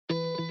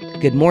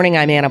Good morning,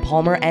 I'm Anna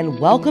Palmer, and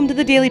welcome to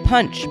the Daily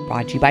Punch,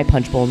 brought to you by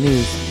Punchbowl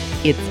News.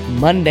 It's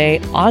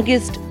Monday,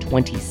 August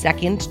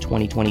 22nd,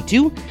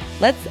 2022.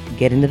 Let's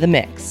get into the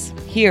mix.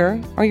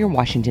 Here are your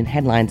Washington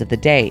headlines of the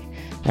day.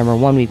 Number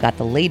one, we've got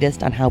the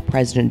latest on how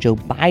President Joe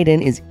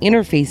Biden is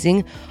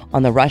interfacing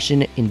on the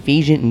Russian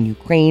invasion in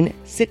Ukraine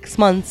 6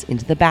 months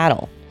into the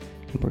battle.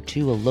 Number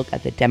two, a look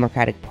at the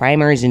Democratic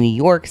primaries in New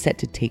York set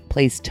to take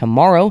place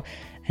tomorrow.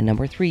 And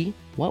number three,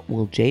 what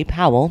will Jay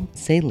Powell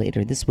say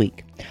later this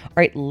week? All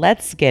right,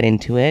 let's get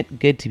into it.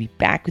 Good to be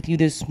back with you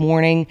this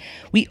morning.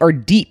 We are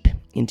deep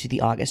into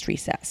the August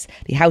recess.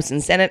 The House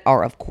and Senate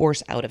are, of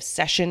course, out of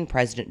session.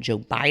 President Joe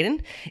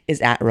Biden is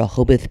at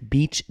Rehoboth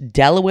Beach,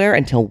 Delaware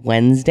until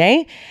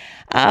Wednesday.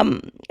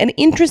 An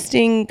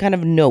interesting kind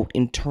of note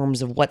in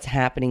terms of what's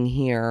happening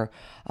here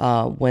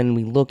when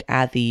we look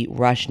at the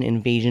Russian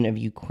invasion of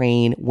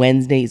Ukraine.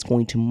 Wednesday is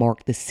going to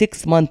mark the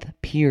 6-month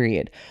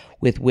period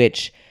with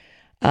which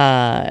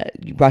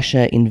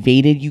Russia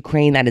invaded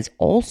Ukraine. That is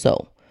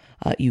also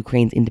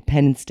Ukraine's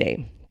Independence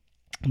Day.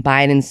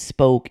 Biden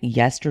spoke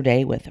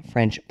yesterday with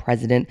French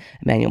President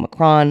Emmanuel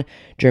Macron,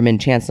 German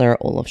Chancellor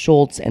Olaf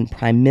Scholz, and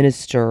Prime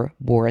Minister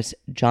Boris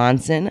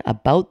Johnson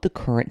about the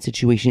current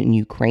situation in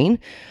Ukraine,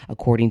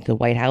 according to the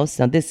White House.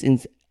 Now, this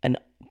is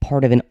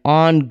part of an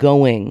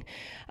ongoing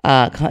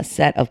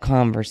set of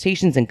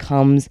conversations and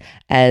comes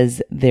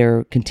as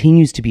there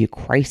continues to be a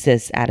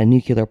crisis at a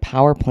nuclear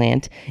power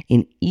plant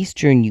in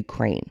eastern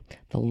Ukraine,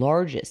 the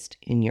largest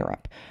in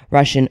Europe.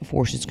 Russian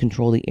forces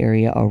control the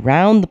area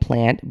around the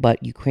plant,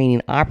 but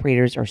Ukrainian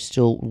operators are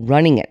still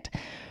running it.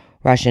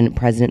 Russian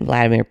President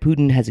Vladimir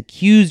Putin has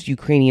accused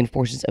Ukrainian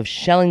forces of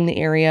shelling the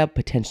area,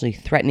 potentially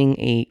threatening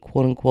a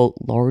quote-unquote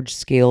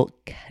large-scale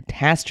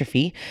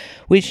catastrophe,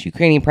 which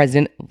Ukrainian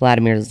President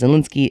Vladimir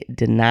Zelensky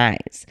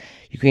denies.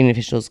 Ukrainian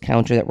officials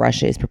counter that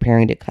Russia is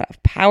preparing to cut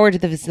off power to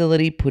the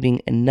facility,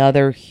 putting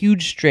another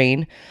huge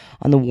strain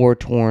on the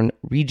war-torn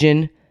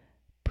region.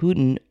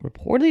 Putin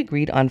reportedly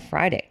agreed on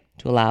Friday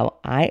to allow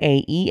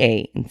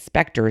IAEA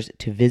inspectors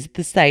to visit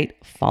the site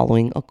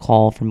following a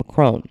call from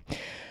Macron.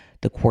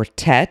 The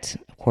quartet,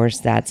 of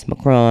course, that's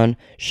Macron,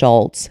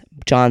 Scholz,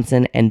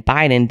 Johnson, and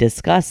Biden,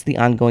 discussed the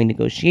ongoing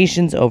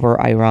negotiations over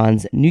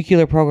Iran's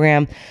nuclear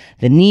program,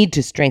 the need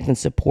to strengthen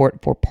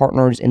support for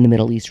partners in the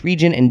Middle East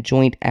region, and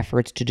joint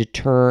efforts to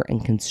deter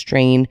and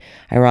constrain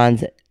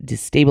Iran's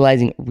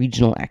destabilizing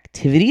regional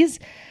activities.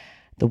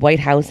 The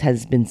White House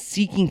has been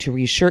seeking to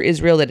reassure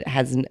Israel that it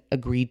hasn't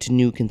agreed to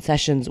new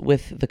concessions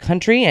with the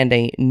country and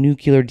a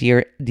nuclear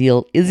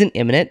deal isn't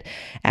imminent.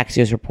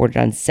 Axios reported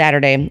on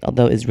Saturday,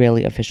 although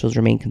Israeli officials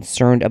remain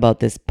concerned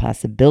about this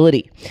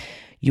possibility.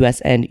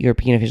 U.S. and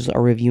European officials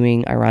are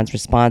reviewing Iran's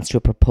response to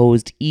a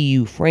proposed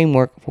EU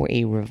framework for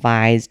a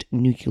revised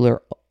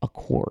nuclear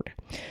accord.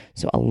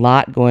 So a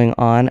lot going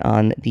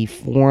on the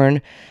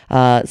foreign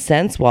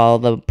sense while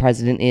the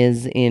president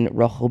is in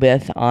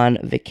Rehoboth on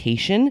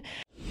vacation.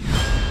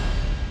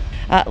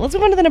 Let's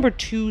move on to the number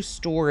two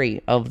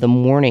story of the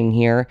morning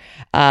here,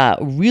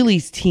 really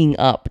teeing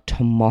up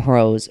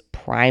tomorrow's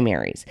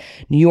primaries.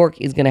 New York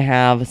is going to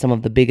have some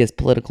of the biggest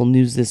political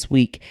news this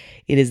week.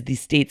 It is the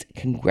state's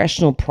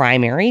congressional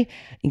primary,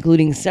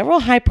 including several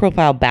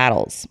high-profile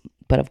battles,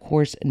 but of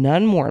course,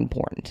 none more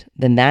important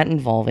than that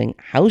involving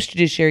House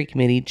Judiciary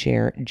Committee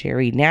Chair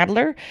Jerry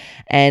Nadler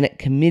and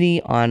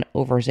Committee on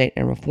Oversight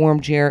and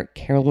Reform Chair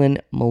Carolyn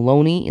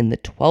Maloney in the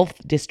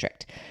 12th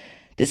District.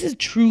 This is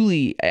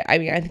truly, I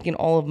think in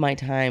all of my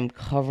time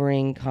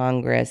covering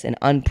Congress, an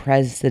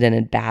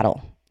unprecedented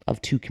battle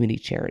of two committee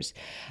chairs.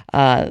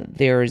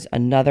 There's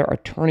another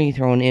attorney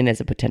thrown in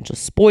as a potential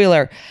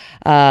spoiler.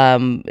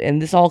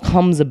 And this all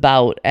comes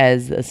about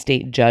as a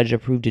state judge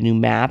approved a new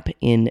map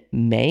in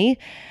May.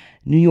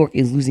 New York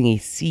is losing a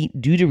seat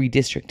due to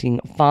redistricting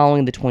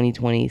following the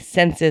 2020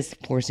 census,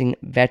 forcing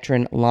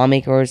veteran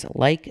lawmakers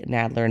like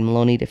Nadler and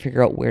Maloney to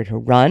figure out where to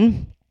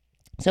run.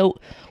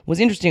 So what's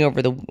interesting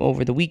over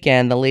the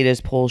weekend, the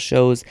latest poll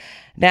shows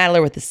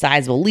Nadler with a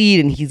sizable lead,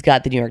 and he's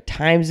got the New York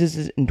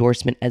Times'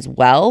 endorsement as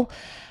well.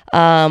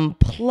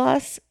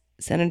 Plus,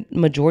 Senate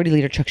Majority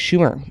Leader Chuck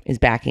Schumer is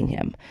backing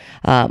him.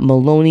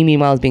 Maloney,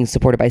 meanwhile, is being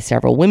supported by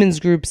several women's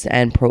groups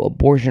and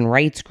pro-abortion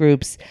rights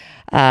groups.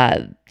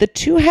 The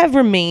two have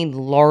remained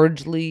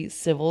largely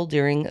civil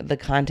during the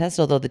contest,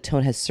 although the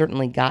tone has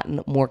certainly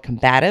gotten more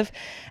combative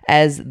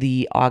as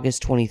the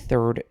August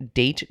 23rd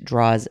date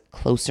draws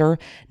closer.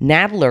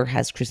 Nadler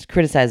has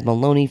criticized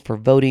Maloney for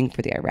voting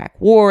for the Iraq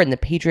War and the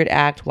Patriot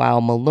Act,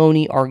 while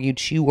Maloney argued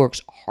she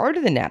works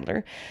harder than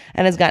Nadler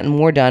and has gotten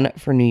more done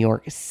for New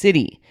York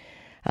City.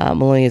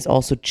 Maloney has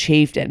also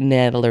chafed at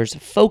Nadler's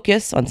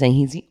focus on saying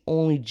he's the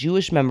only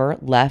Jewish member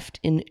left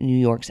in New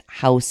York's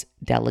House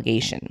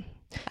delegation.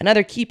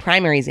 Another key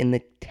primary is in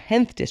the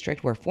 10th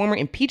district, where former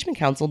impeachment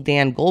counsel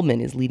Dan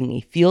Goldman is leading a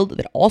field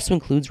that also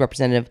includes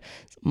Representative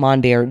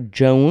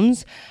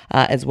Mondaire-Jones,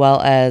 as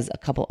well as a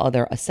couple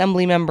other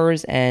assembly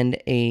members and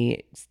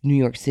a New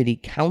York City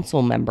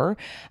council member.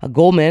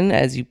 Goldman,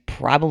 as you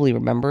probably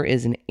remember,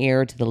 is an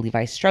heir to the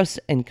Levi Strauss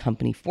 &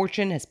 Company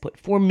fortune, has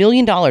put $4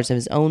 million of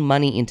his own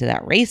money into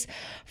that race,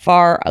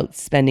 far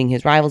outspending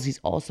his rivals. He's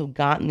also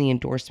gotten the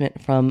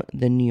endorsement from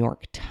the New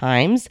York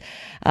Times.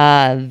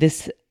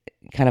 This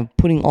kind of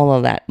putting all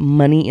of that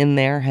money in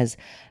there has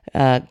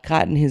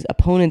gotten his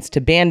opponents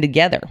to band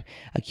together,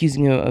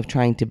 accusing him of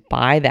trying to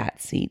buy that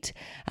seat.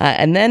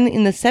 And then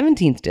in the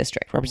 17th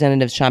district,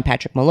 Representative Sean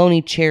Patrick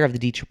Maloney, chair of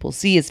the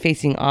DCCC, is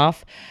facing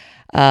off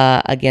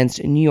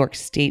against New York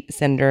State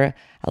Senator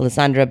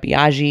Alessandra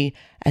Biaggi.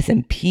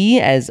 SMP,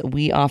 as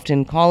we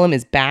often call him,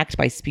 is backed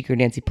by Speaker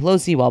Nancy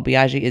Pelosi, while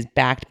Biaggi is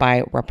backed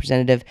by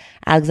Representative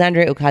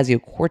Alexandria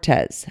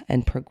Ocasio-Cortez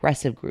and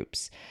progressive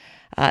groups.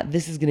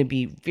 This is going to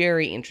be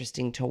very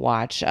interesting to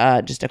watch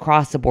just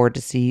across the board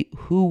to see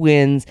who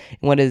wins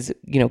in what is,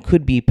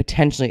 could be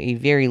potentially a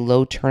very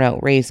low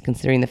turnout race,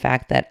 considering the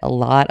fact that a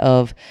lot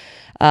of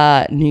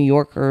New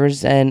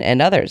Yorkers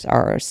and others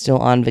are still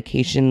on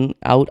vacation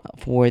out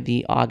for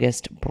the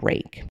August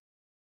break.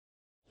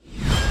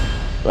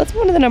 Let's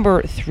move on to the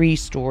number 3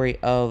 story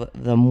of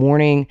the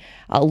morning.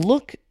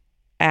 Look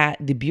at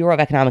the Bureau of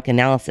Economic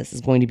Analysis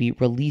is going to be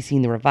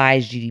releasing the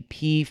revised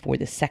GDP for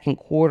the second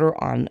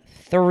quarter on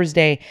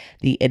Thursday.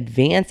 The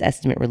advance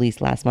estimate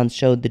released last month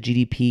showed the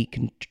GDP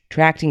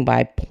contracting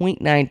by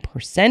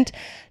 0.9%,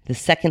 the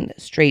second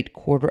straight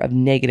quarter of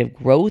negative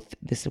growth.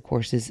 This, of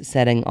course, is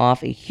setting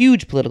off a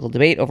huge political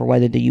debate over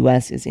whether the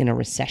U.S. is in a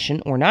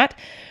recession or not.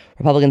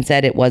 Republicans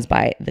said it was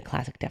by the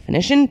classic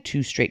definition,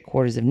 2 straight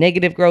quarters of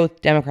negative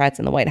growth. Democrats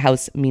in the White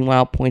House,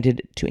 meanwhile,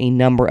 pointed to a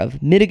number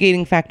of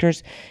mitigating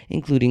factors,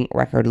 including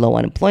record low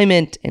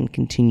unemployment and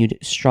continued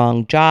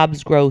strong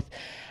jobs growth,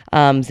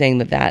 saying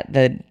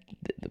that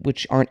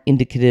which aren't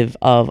indicative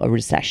of a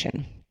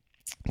recession.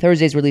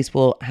 Thursday's release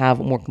will have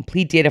more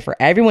complete data for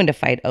everyone to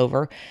fight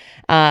over.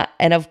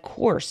 And of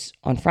course,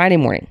 on Friday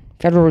morning,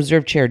 Federal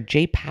Reserve Chair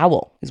Jay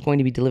Powell is going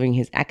to be delivering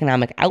his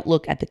economic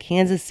outlook at the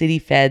Kansas City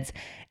Fed's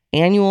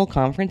annual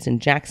conference in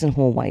Jackson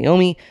Hole,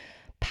 Wyoming.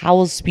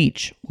 Powell's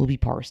speech will be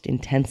parsed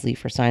intensely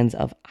for signs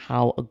of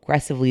how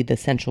aggressively the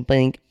central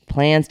bank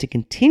plans to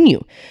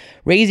continue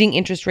raising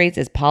interest rates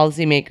as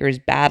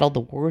policymakers battle the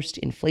worst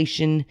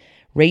inflation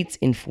rates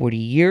in 40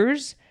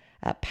 years.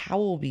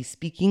 Powell will be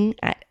speaking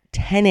at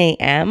 10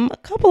 a.m. A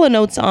couple of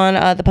notes on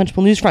the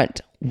Punchbowl News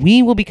front.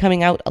 We will be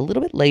coming out a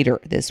little bit later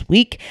this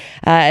week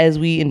as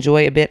we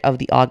enjoy a bit of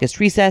the August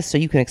recess, so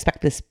you can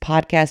expect this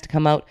podcast to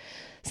come out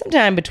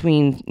sometime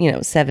between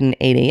 7 and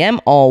 8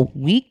 a.m. all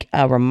week.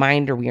 A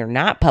reminder, we are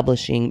not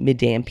publishing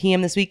midday and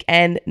PM this week.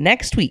 And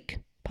next week,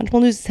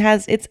 Punchbowl News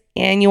has its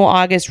annual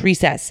August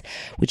recess,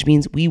 which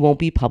means we won't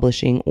be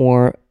publishing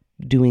or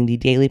doing the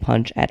Daily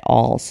Punch at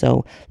all.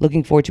 So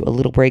looking forward to a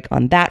little break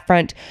on that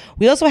front.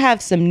 We also have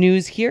some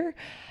news here.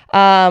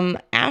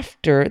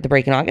 After the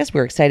break in August,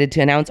 we're excited to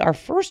announce our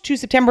first 2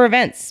 September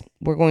events.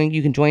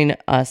 You can join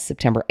us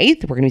September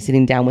 8th. We're going to be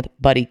sitting down with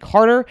Buddy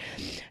Carter,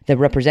 the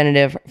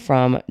representative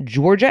from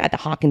Georgia, at the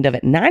Hawk and Dove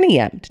at 9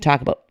 a.m. to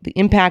talk about the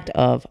impact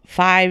of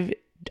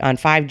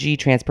 5G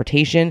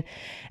transportation.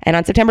 And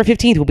on September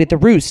 15th, we'll be at the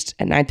Roost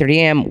at 9:30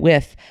 a.m.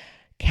 with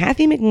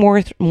Kathy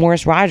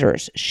McMorris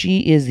Rogers. She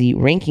is the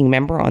ranking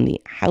member on the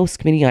House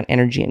Committee on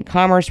Energy and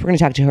Commerce. We're going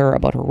to talk to her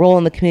about her role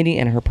in the committee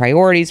and her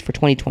priorities for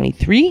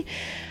 2023.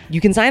 You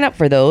can sign up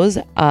for those,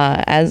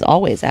 as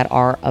always, at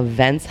our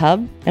events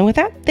hub. And with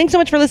that, thanks so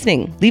much for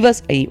listening. Leave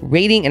us a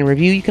rating and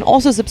review. You can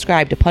also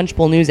subscribe to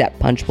Punchbowl News at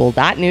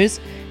punchbowl.news.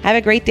 Have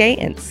a great day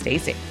and stay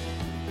safe.